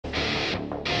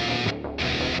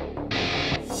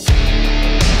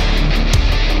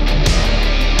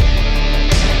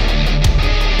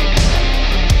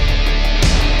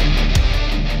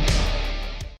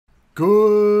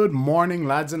morning,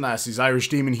 lads and lassies. Irish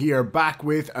Demon here, back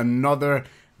with another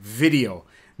video.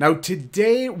 Now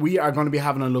today we are going to be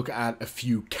having a look at a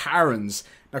few Karens.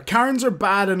 Now Karens are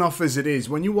bad enough as it is.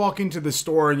 When you walk into the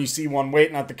store and you see one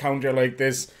waiting at the counter like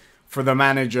this for the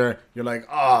manager, you're like,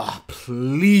 oh,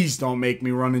 please don't make me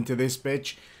run into this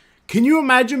bitch. Can you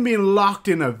imagine being locked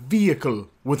in a vehicle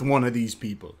with one of these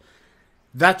people?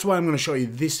 That's why I'm going to show you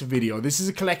this video. This is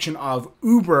a collection of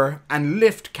Uber and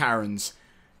Lyft Karens.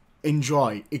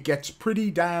 Enjoy. It gets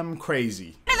pretty damn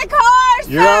crazy. The car,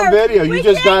 sir. You're on video. You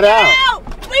just got out.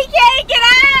 We can't get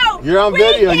out. You're on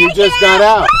video. You just got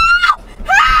out.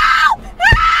 Help!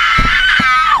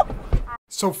 Help!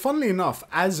 So funnily enough,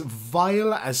 as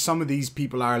vile as some of these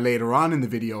people are later on in the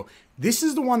video, this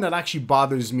is the one that actually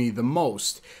bothers me the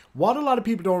most. What a lot of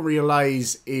people don't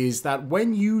realize is that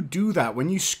when you do that, when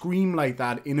you scream like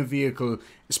that in a vehicle,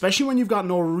 especially when you've got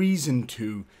no reason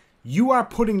to, you are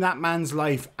putting that man's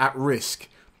life at risk.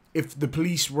 If the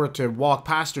police were to walk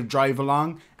past or drive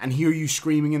along and hear you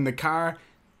screaming in the car,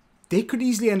 they could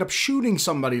easily end up shooting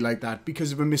somebody like that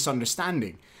because of a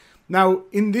misunderstanding. Now,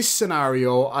 in this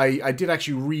scenario, I did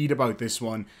actually read about this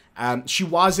one. She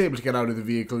was able to get out of the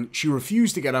vehicle. She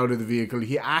refused to get out of the vehicle.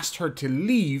 He asked her to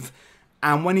leave,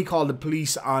 and when he called the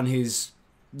police on his,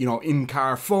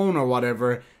 in-car phone or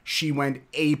whatever, she went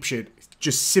apeshit,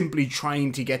 just simply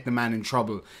trying to get the man in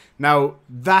trouble. Now,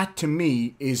 that to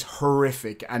me is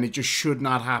horrific, and it just should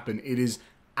not happen. It is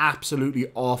absolutely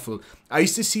awful. I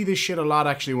used to see this shit a lot,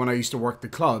 actually, when I used to work the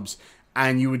clubs.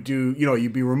 And you would do,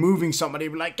 you'd be removing somebody,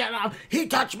 be like, get off, he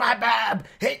touched my bab,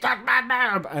 he touched my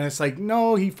bab. And it's like,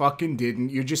 no, he fucking didn't.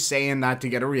 You're just saying that to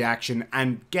get a reaction.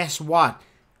 And guess what?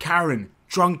 Karen,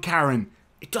 drunk Karen,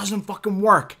 it doesn't fucking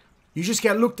work. You just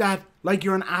get looked at like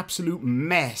you're an absolute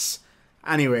mess.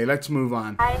 Anyway, let's move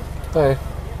on. Hi. Hey.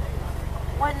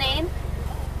 What name?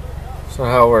 So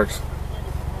how it works?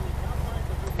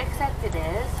 Except it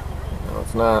is. No,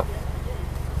 it's not.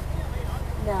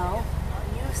 No.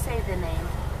 You say the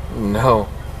name. No.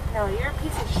 No, you're a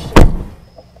piece of shit.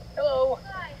 Hello.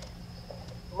 Hi.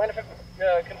 Mind if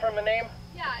I confirm the name?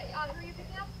 Yeah, who are you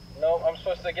picking up? No, I'm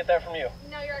supposed to get that from you.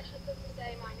 No, you're actually supposed to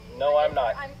say my name. No, I'm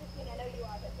not. I'm Christina, I know you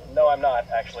are, but... No, I'm not,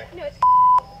 actually. No, it's...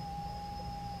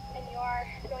 And you are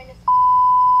going to...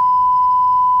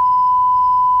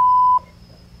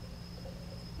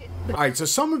 Alright, so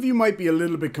some of you might be a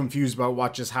little bit confused about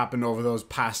what just happened over those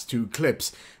past two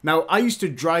clips. Now, I used to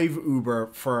drive Uber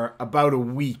for about a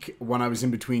week when I was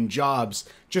in between jobs,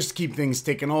 just to keep things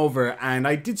ticking over, and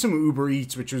I did some Uber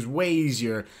Eats, which was way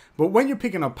easier. But when you're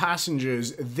picking up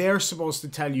passengers, they're supposed to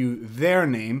tell you their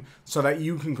name so that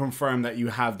you can confirm that you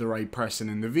have the right person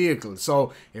in the vehicle.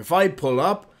 So, if I pull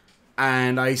up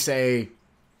and I say,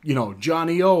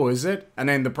 Johnny O, is it? And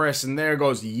then the person there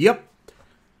goes, yep.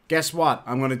 Guess what?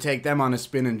 I'm going to take them on a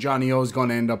spin and Johnny O's going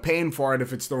to end up paying for it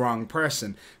if it's the wrong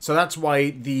person. So that's why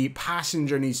the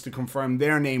passenger needs to confirm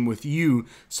their name with you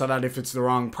so that if it's the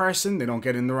wrong person, they don't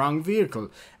get in the wrong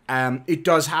vehicle. It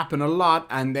does happen a lot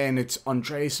and then it's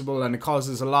untraceable and it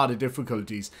causes a lot of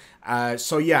difficulties.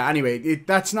 So yeah, anyway,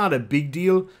 that's not a big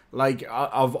deal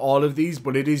of all of these,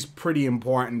 but it is pretty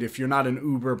important. If you're not an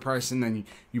Uber person, then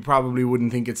you probably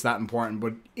wouldn't think it's that important,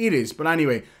 but it is. But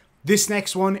anyway, this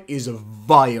next one is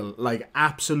vile, like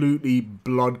absolutely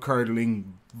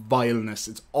blood-curdling vileness.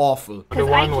 It's awful. Because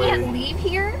I can't leave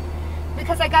here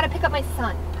because I gotta pick up my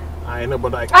son. I know,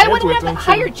 but I wouldn't have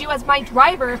hired you as my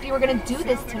driver if you were gonna do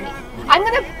this to me. I'm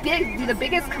gonna be the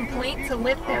biggest complaint to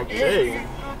Lyft there is.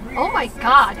 Oh my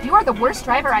god, you are the worst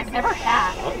driver I've ever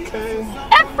had. Okay.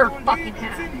 Ever fucking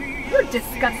had. You're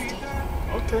disgusting.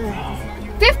 Okay.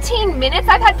 15 minutes?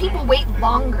 I've had people wait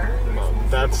longer.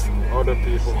 That's other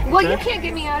people. Well, you can't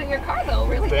get me out of your car though,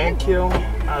 really. Thank you.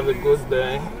 Have a good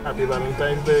day. Happy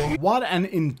Valentine's Day. What an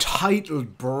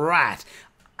entitled brat.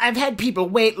 I've had people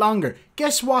wait longer.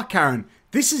 Guess what, Karen?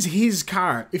 This is his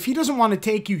car. If he doesn't want to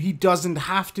take you, he doesn't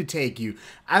have to take you.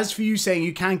 As for you saying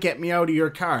you can't get me out of your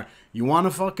car, you want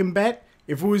to fucking bet?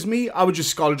 If it was me, I would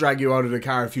just skull drag you out of the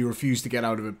car if you refuse to get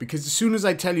out of it. Because as soon as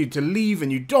I tell you to leave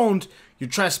and you don't, you're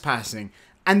trespassing.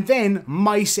 And then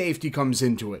my safety comes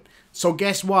into it. So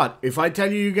guess what? If I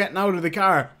tell you you're getting out of the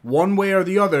car, one way or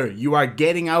the other, you are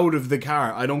getting out of the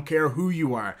car. I don't care who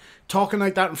you are. Talking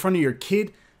like that in front of your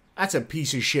kid, that's a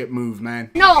piece of shit move, man.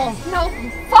 No,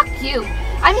 fuck you.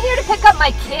 I'm here to pick up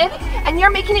my kid, and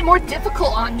you're making it more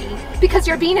difficult on me because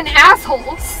you're being an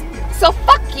asshole. So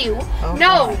fuck you. Okay.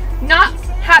 No, not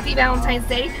Happy Valentine's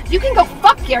Day. You can go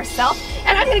fuck yourself,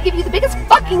 and I'm gonna give you the biggest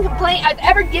fucking complaint I've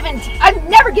ever given to you. I've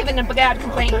never given a bad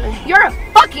complaint. Okay. You're a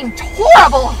fucking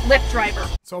horrible Lyft driver.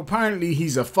 So apparently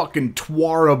he's a fucking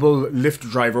horrible Lyft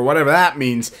driver, whatever that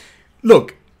means.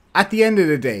 Look, at the end of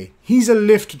the day, he's a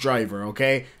Lyft driver,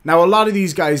 okay? Now, a lot of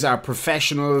these guys are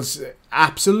professionals,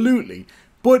 absolutely.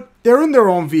 But they're in their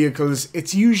own vehicles.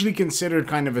 It's usually considered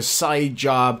kind of a side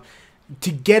job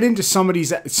to get into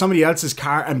somebody else's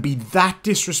car and be that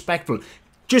disrespectful.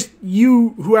 Just you,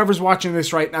 whoever's watching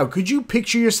this right now, could you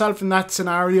picture yourself in that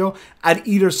scenario at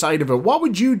either side of it? What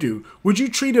would you do? Would you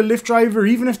treat a Lyft driver,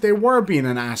 even if they were being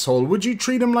an asshole, would you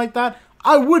treat him like that?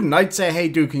 I wouldn't. I'd say, hey,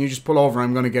 dude, can you just pull over?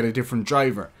 I'm going to get a different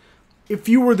driver. If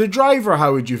you were the driver,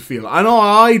 how would you feel? I know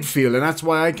how I'd feel, and that's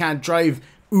why I can't drive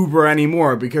Uber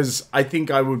anymore, because I think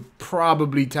I would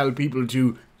probably tell people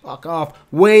to fuck off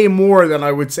way more than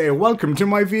I would say, welcome to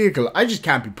my vehicle. I just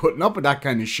can't be putting up with that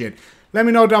kind of shit. Let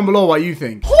me know down below what you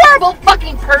think. Horrible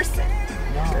fucking person.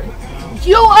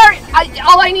 You are,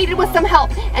 all I needed was some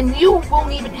help, and you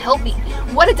won't even help me.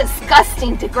 What a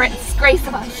disgusting disgrace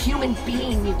of a human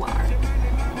being you are.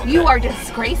 You are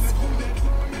disgraceful.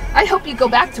 I hope you go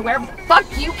back to wherever the fuck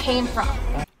you came from.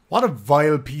 What a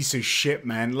vile piece of shit,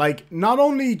 man. Like, not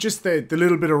only just the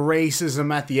little bit of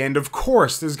racism at the end, of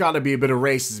course, there's got to be a bit of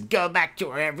racism. Go back to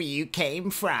wherever you came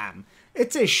from.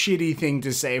 It's a shitty thing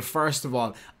to say, first of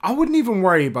all. I wouldn't even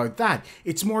worry about that.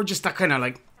 It's more just that kind of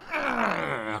like,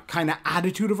 kind of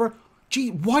attitude of her. Gee,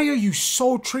 why are you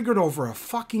so triggered over a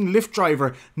fucking Lyft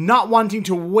driver not wanting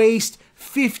to waste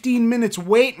 15 minutes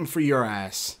waiting for your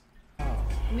ass?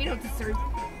 We don't deserve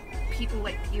people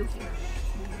like you here.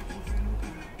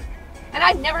 And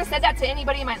I've never said that to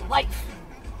anybody in my life.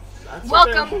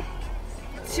 Welcome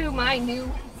to my new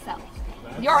self.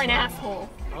 You're an asshole.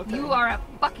 Okay. You are a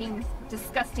fucking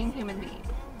disgusting human being.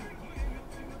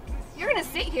 You're gonna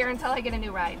sit here until I get a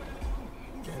new ride.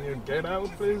 Can you get out,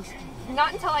 please?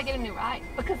 Not until I get a new ride,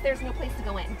 because there's no place to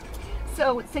go in.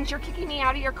 So, since you're kicking me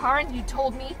out of your car and you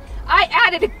told me, I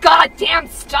added a goddamn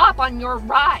stop on your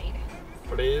ride.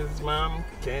 Please, ma'am,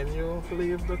 can you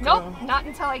leave the car? Nope, not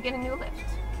until I get a new lift.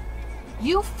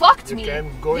 You fucked me. can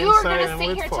go You're inside gonna and sit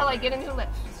wait here for till me. I get a new lift.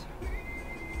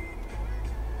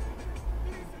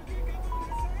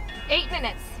 8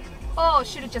 minutes. Oh,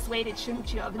 should have just waited,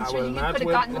 shouldn't you have? I'm I sure will you not could have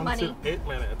wait gotten the until money. 8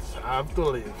 minutes. I have to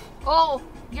leave. Oh,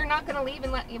 you're not gonna leave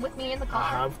and with me in the I car?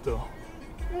 have to.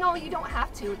 No, you don't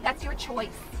have to. That's your choice.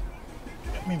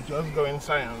 Let me just go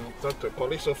inside and talk to a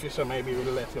police officer. Maybe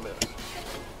we'll let you live.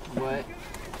 What?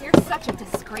 You're such a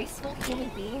disgraceful human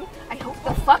being. I hope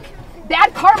the fuck.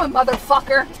 Bad karma,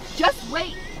 motherfucker. Just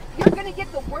wait. You're gonna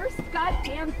get the worst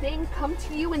goddamn thing come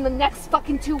to you in the next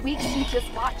fucking 2 weeks you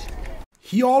just watched.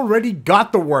 He already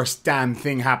got the worst damn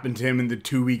thing happen to him in the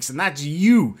 2 weeks, and that's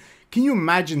you. Can you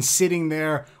imagine sitting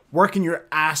there, working your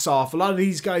ass off? A lot of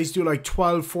these guys do like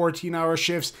 12, 14-hour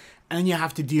shifts, and you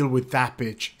have to deal with that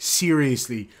bitch.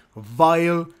 Seriously.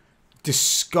 Vile,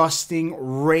 disgusting,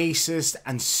 racist,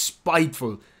 and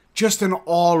spiteful. Just an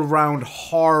all-round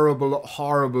horrible,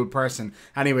 horrible person.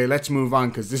 Anyway, let's move on,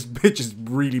 because this bitch is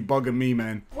really bugging me,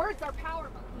 man. Words are power.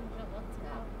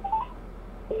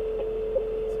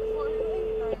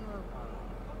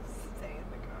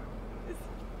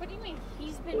 What do you mean?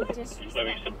 He's been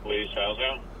disrespectful.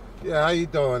 Yeah, how you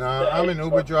doing? I'm an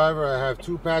Uber driver. I have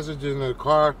two passengers in the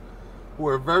car who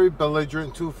are very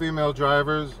belligerent, two female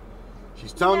drivers.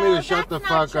 She's telling me to shut the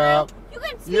fuck up. You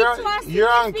can speak to us.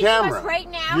 You're on speak to camera. us right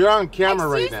now. You're on camera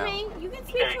right Excuse now. me. You can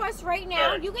speak to us right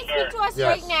now. You can speak to us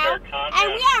Yes. right now.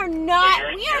 And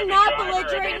we are not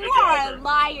belligerent. You are a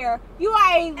liar. You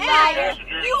are a liar.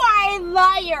 You are a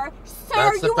liar. Sir,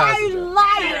 That's the you are a passenger.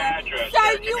 liar.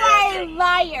 Sir, you are a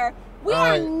liar. We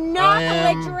are Alright, not I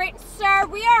am belligerent, sir.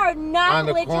 We are not on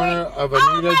the belligerent. corner of Oh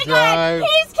Anita my Drive. God,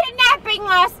 he's kidnapping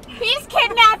us. He's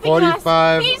kidnapping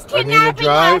 45 us. He's Anita kidnapping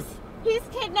Drive. us. He's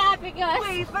kidnapping us.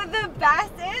 Wait, but the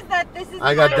best is that this is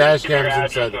I got my- dash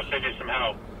cams inside.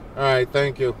 Alright,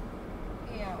 thank you.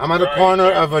 I'm on the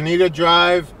corner of Anita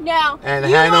Drive No. and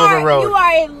you Hanover are, Road. You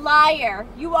are a liar.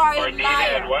 You are a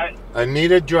liar.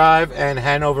 Anita Drive and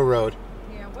Hanover Road.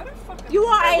 You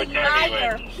are a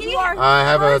liar. You are. I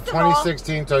have a first of all,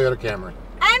 2016 Toyota Camry.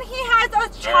 And he has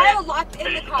a child locked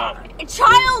in the car. A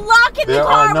child lock in the There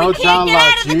car. are no We can't child get out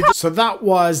locks. of the You car. So that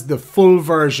was the full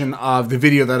version of the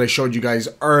video that I showed you guys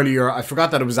earlier. I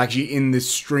forgot that it was actually in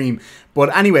this stream.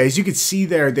 But anyway, as you can see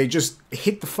there, they just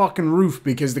hit the fucking roof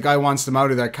because the guy wants them out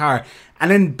of their car.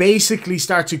 And then basically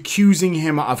starts accusing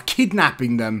him of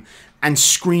kidnapping them and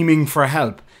screaming for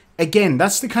help. Again,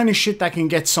 that's the kind of shit that can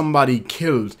get somebody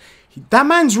killed. That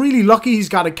man's really lucky he's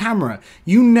got a camera.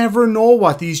 You never know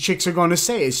what these chicks are going to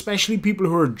say, especially people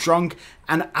who are drunk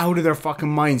and out of their fucking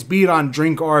minds, be it on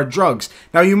drink or drugs.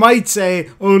 Now, you might say,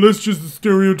 oh, that's just a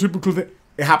stereotypical thing.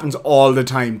 It happens all the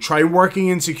time. Try working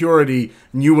in security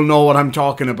and you will know what I'm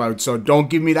talking about, so don't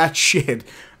give me that shit.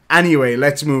 Anyway,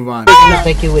 let's move on.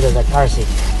 Take you with the car seat.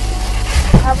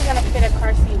 How are we gonna fit a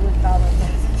car seat with all of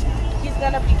this? He's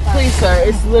gonna be fine. Please, sir.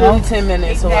 It's literally 10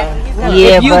 minutes Exactly. away.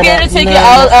 Yeah, If you but, get a ticket, no,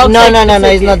 I'll no, take no, the no, no.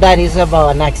 It's ticket. not that. It's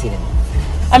about an accident.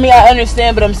 I mean, I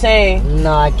understand, but I'm saying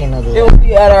No, I cannot do it that. would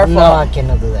be at our No, I fault.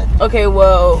 cannot do that. Okay,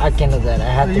 well, I cannot do that. I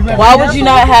have to. why would you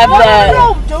not have that?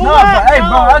 No, but hey, bro,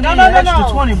 I'll give you an extra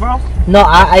 20, bro. No,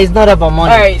 it's not about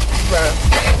money. All right, bro.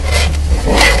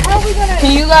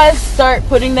 Can you guys start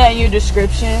putting that in your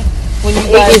description when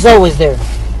you guys? It's always there.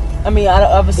 I mean,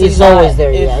 obviously It's not always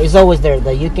there. if- Yeah, it's always there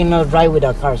that you cannot drive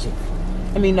without car seat.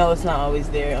 I mean, no, it's not always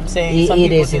there. I'm saying some It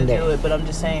people is in do there. do it, but I'm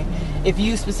just saying if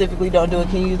you specifically don't do it,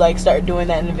 can you like start doing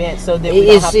that in advance so that we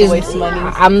don't have to waste money?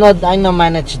 I know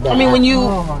manage that. I mean, when you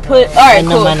put, all right, I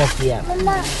know cool. manage the app. Like,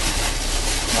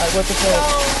 what the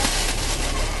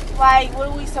fuck? Like, what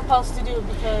are we supposed to do?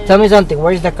 Because Tell me something.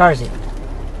 Where's the car seat?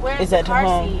 where's Is the that car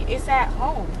home? seat? It's at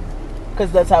home.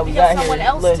 Because that's how we Because got someone here.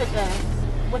 else Look. took us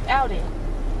without it.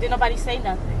 Did nobody say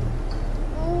nothing?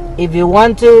 If you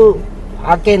want to,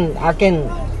 I can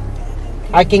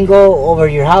go over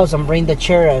your house and bring the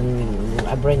chair and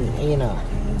I bring, you know.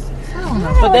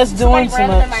 But that's doing Somebody too ran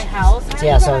into my much. house.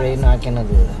 Yeah, sorry, no, I cannot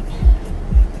do that.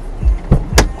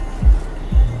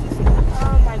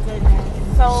 Oh my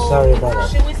goodness. So Sorry about that.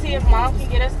 should we see if mom can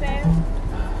get us there?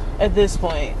 At this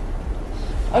point.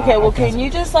 Okay, well, can you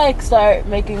just like start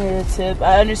making it a tip?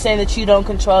 I understand that you don't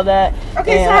control that.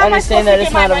 Okay, and so I how am I understand supposed to that get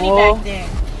it's my not a money rule. back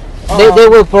then? They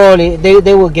will probably,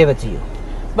 they will give it to you.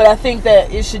 But I think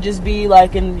that it should just be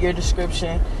like in your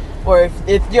description, or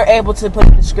if you're able to put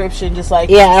a description, just like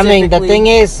Yeah, I mean, the specifically- thing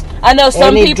is, I know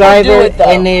some any people driver, do it though.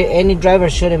 any driver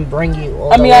shouldn't bring you.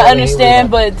 All I the mean, way I over here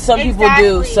understand, without- but some people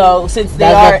do. Exactly. So since they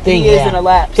That's are, the thing, he is yeah. in a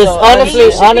lap. 'Cause So, honestly-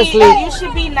 You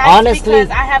should be nice honestly- because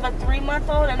I have a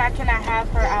 3-month-old and I cannot have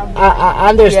her out here. I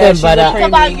understand, she's but a Think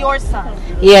about your son.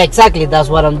 yeah, exactly. That's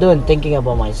what I'm doing, thinking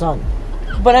about my son.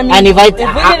 but I mean, And if we I get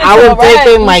into will a ride,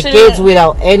 take in we my shouldn't- kids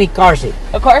without any car seat.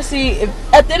 a car seat. If,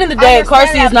 at the end of the day, a car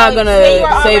seat is not gonna Say you're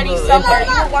save already a somewhere.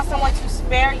 impact. You would want someone to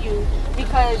spare you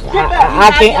because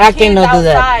I cannot do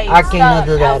that. I cannot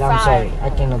do that. I'm outside. sorry. I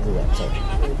cannot do that. Sorry.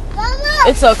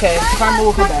 It's okay. Karma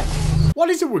will come back. What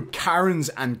is it with Karens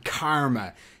and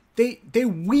karma? They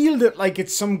wield it like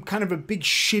it's some kind of a big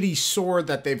shitty sword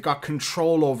that they've got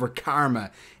control over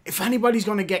karma. If anybody's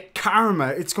going to get karma,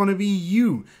 it's going to be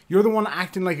you. You're the one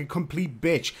acting like a complete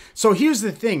bitch. So here's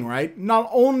the thing, right? Not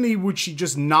only would she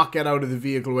just not get out of the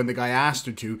vehicle when the guy asked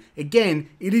her to, again,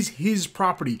 it is his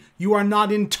property. You are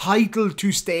not entitled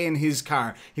to stay in his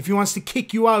car. If he wants to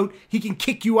kick you out, he can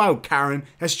kick you out, Karen.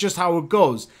 That's just how it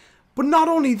goes. But not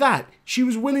only that, she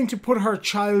was willing to put her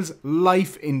child's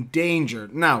life in danger.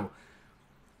 Now,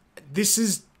 this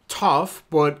is tough,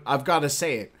 but I've got to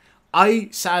say it. I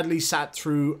sadly sat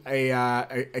through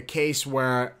a case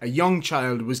where a young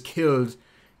child was killed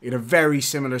in a very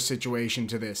similar situation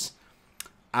to this.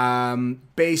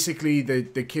 Basically,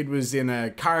 the kid was in a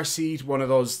car seat, one of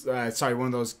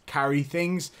those carry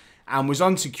things, and was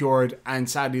unsecured. And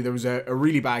sadly, there was a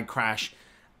really bad crash,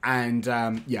 and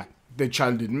yeah, the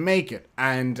child didn't make it.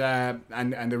 And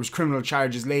there was criminal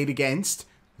charges laid against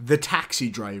the taxi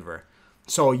driver.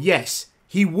 So yes,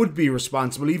 he would be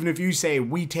responsible, even if you say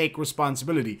we take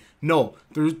responsibility. No,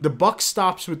 the buck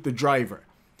stops with the driver.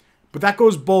 But that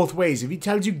goes both ways. If he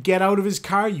tells you get out of his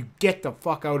car, you get the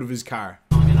fuck out of his car.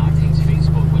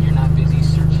 Facebook when you're not busy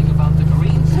searching about the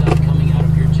green stuff coming out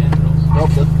of your genitals.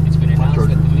 It's been announced that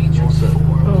the Matrix 4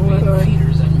 will be in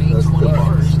theaters on May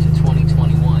 21st,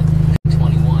 2021. The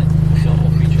film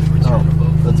will feature the return of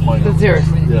both. That's my That's yours.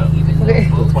 Yeah. Okay.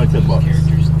 That's my tip box.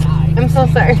 I'm so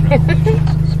sorry.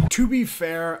 To be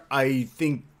fair, I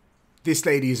think this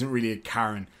lady isn't really a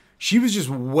Karen. She was just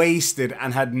wasted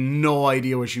and had no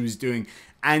idea what she was doing.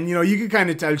 And, you know, you could kind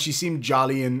of tell she seemed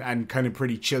jolly and kind of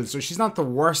pretty chill. So she's not the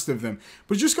worst of them.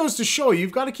 But it just goes to show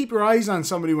you've got to keep your eyes on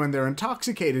somebody when they're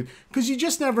intoxicated, because you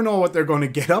just never know what they're going to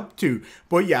get up to.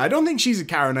 But yeah, I don't think she's a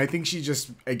Karen. I think she just,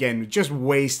 again, just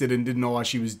wasted and didn't know what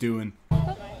she was doing. Yeah,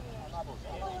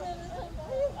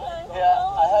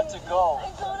 I had to go.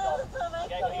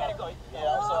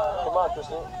 Yeah, I'm sorry. Come on,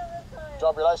 Christine.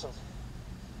 Drop your license.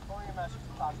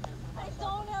 I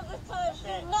don't have the time. Do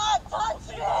not touch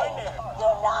me. Do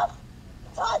not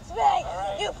touch me.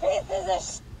 You pieces of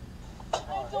shit. I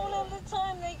don't have the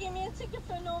time. They gave me a ticket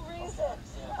for no reason.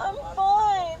 I'm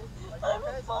fine. I'm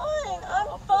fine.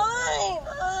 I'm fine.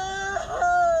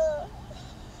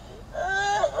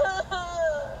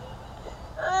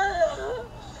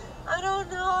 I don't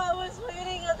know. I was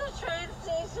waiting at the train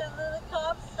station and the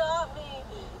cops stopped me.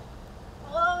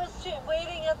 While I was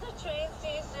waiting at the train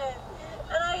station,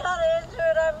 and I got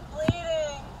injured. I'm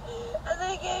bleeding.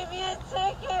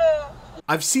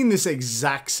 I've seen this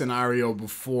exact scenario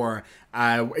before.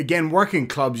 Again, working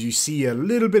clubs, you see a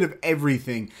little bit of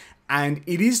everything. And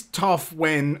it is tough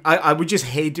when, I would just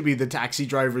hate to be the taxi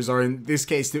drivers, or in this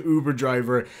case, the Uber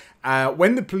driver.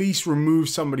 When the police remove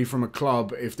somebody from a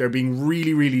club, if they're being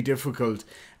really, really difficult,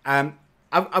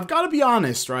 I've got to be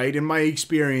honest, right? In my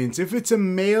experience, if it's a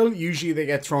male, usually they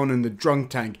get thrown in the drunk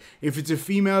tank. If it's a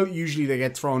female, usually they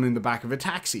get thrown in the back of a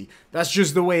taxi. That's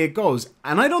just the way it goes.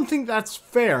 And I don't think that's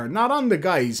fair. Not on the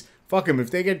guys. Fuck them. If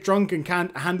they get drunk and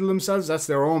can't handle themselves, that's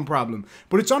their own problem.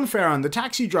 But it's unfair on the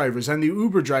taxi drivers and the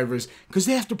Uber drivers because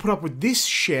they have to put up with this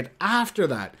shit after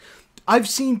that. I've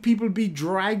seen people be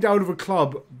dragged out of a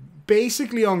club,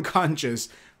 basically unconscious,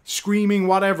 screaming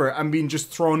whatever, and being just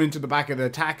thrown into the back of the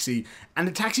taxi, and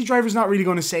the taxi driver's not really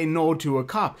going to say no to a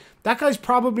cop. That guy's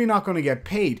probably not going to get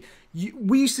paid.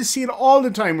 We used to see it all the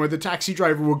time where the taxi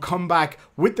driver would come back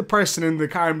with the person in the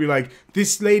car and be like,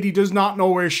 this lady does not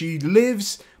know where she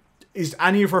lives, is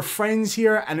any of her friends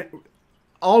here? And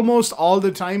almost all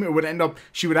the time it would end up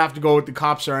she would have to go with the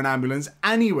cops or an ambulance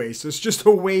anyway. So it's just a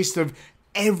waste of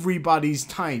everybody's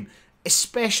time.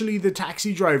 Especially the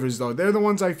taxi drivers, though. They're the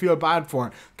ones I feel bad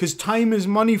for, because time is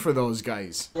money for those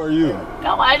guys. Who are you?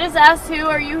 No, I just asked who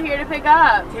are you here to pick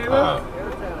up? Yeah.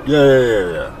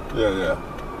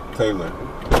 Taylor.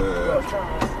 Yeah.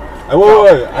 Hey,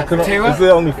 wait. I can. Taylor? Is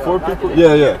there only 4 people?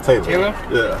 Yeah, Taylor. Taylor?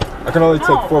 Yeah. I can only take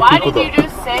 4 people. Why did you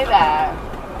just say that?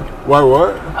 Why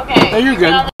what? Okay. No, you're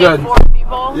good. Good. 4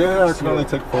 people? Yeah, I can only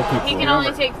take 4 people. He can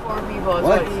only take 4 people, is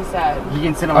what he said. You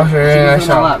can sit on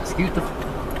up. Scoot the...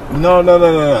 No.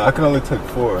 I can only take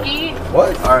 4.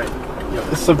 What? Alright.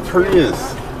 It's a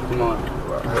Prius. Come on.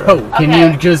 Bro, can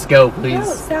you just go, please? No,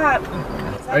 stop.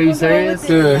 Are you serious?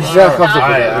 Dude, it's not comfortable.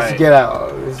 Alright. Get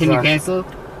out. Can you cancel?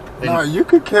 No, you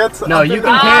can cancel. No, you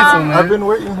can cancel, man. I've been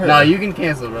waiting here. No, you can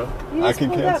cancel, bro. I can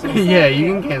cancel. Yeah,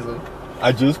 you can cancel.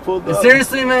 I just pulled up.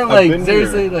 Seriously, man? Like,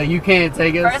 seriously, like, you can't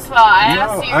take us? First of all, I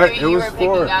asked you who you were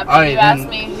picking up, and you asked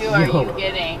me who are you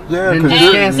getting. Yeah,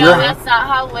 because no, that's not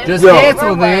how Lyft just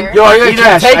cancel, man. Yo, I got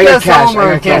cash. Take I got us cash. home I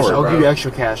or got cash. cancel, I'll bro. give you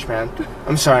extra cash, man.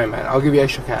 I'm sorry, man. I'll give you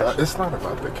extra cash. It's not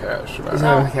about the cash, man. It's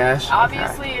not about cash.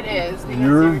 Obviously it is, because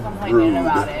you're complaining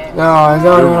about it. No,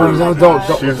 don't.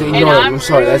 Ignore it. I'm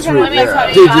sorry. That's rude.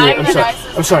 Dude, I'm sorry.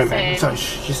 I'm sorry, man. I'm sorry.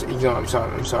 Just ignore it.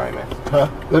 I'm sorry, man.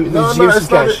 Let me give me some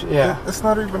cash. Yeah. It's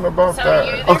not even about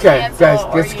that. Okay, guys,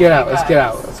 let's get out. Let's get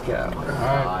out.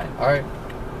 Alright.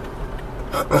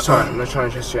 I'm sorry. I'm not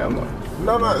trying to stress you out more.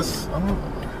 No, it's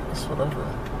whatever.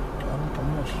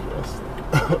 I'm not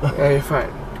stressed. Yeah, you're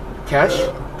fine. Cash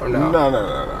or no? No.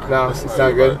 No, it's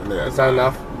not good. Yeah, It's not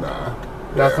enough. Nah.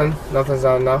 Nothing. Nothing's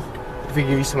not enough. If we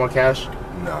give you some more cash.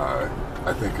 Nah.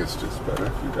 I think it's just better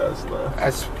if you guys left.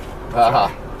 That's. Uh-huh.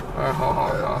 Alright,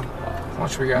 hold on. How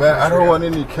much we got? Man, I don't want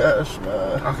any cash,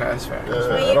 man. Okay, that's fair. Yeah, That's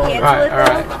fair. I don't want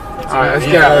Alright, let's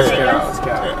get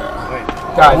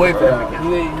out. Guys, wait for him.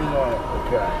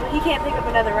 He can't pick up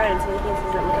another ride until he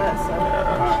cancels it with us. So.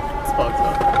 It's fucked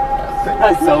up.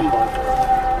 That's so fucked up.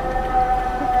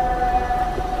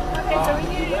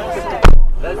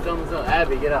 That's dumb as hell.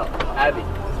 Abby, get out. Abby.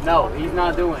 No, he's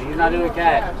not doing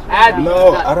cash. Abby.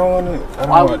 No, I don't want it. I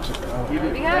don't want you.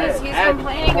 Because he's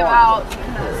complaining about...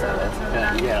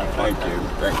 Thank you.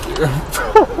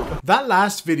 That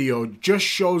last video just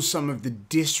shows some of the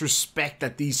disrespect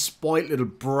that these spoiled little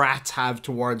brats have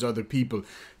towards other people.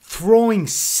 Throwing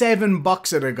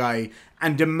 $7 at a guy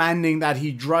and demanding that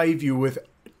he drive you with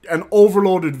an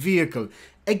overloaded vehicle.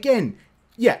 Again,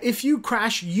 yeah, if you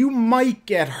crash, you might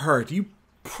get hurt. You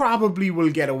probably will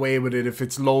get away with it if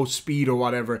it's low speed or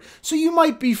whatever. So you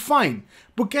might be fine.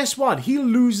 But guess what? He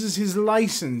loses his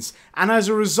license and as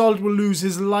a result will lose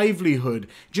his livelihood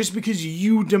just because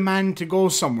you demand to go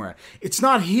somewhere. It's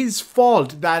not his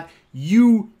fault that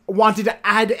you wanted to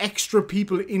add extra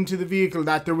people into the vehicle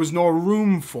that there was no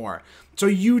room for. So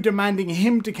you demanding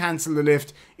him to cancel the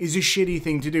lift is a shitty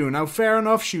thing to do. Now, fair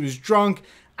enough, she was drunk,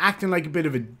 acting like a bit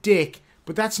of a dick,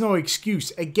 but that's no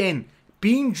excuse. Again,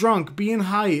 being drunk, being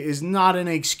high is not an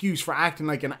excuse for acting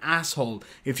like an asshole.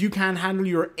 If you can't handle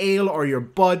your ale or your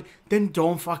bud, then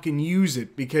don't fucking use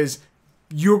it because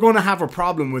you're going to have a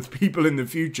problem with people in the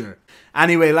future.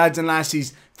 Anyway, lads and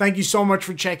lassies, thank you so much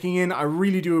for checking in. I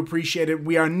really do appreciate it.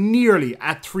 We are nearly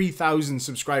at 3,000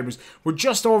 subscribers. We're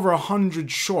just over 100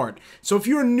 short. So if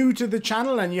you're new to the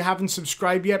channel and you haven't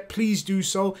subscribed yet, please do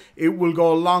so. It will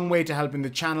go a long way to helping the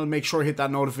channel. Make sure to hit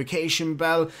that notification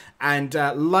bell and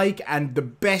like. And the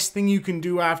best thing you can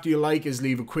do after you like is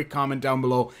leave a quick comment down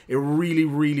below. It really,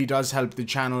 really does help the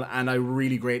channel and I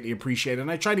really greatly appreciate it.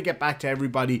 And I try to get back to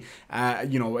everybody,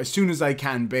 you know, as soon as I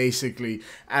can, basically.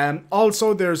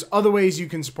 Also, there's other ways you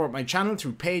can can support my channel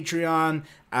through Patreon,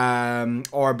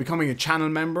 or becoming a channel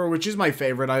member, which is my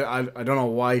favorite. I don't know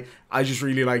why. I just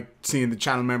really like seeing the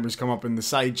channel members come up in the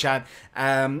side chat.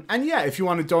 And yeah, if you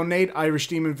want to donate,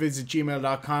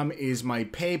 irishdemonvids@gmail.com is my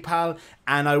PayPal,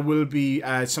 and I will be,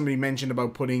 somebody mentioned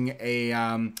about putting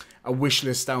a wish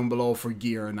list down below for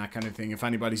gear and that kind of thing, if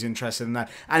anybody's interested in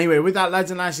that. Anyway, with that, lads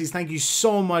and lassies, thank you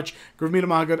so much. Gurmila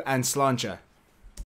Magad and Sláinte.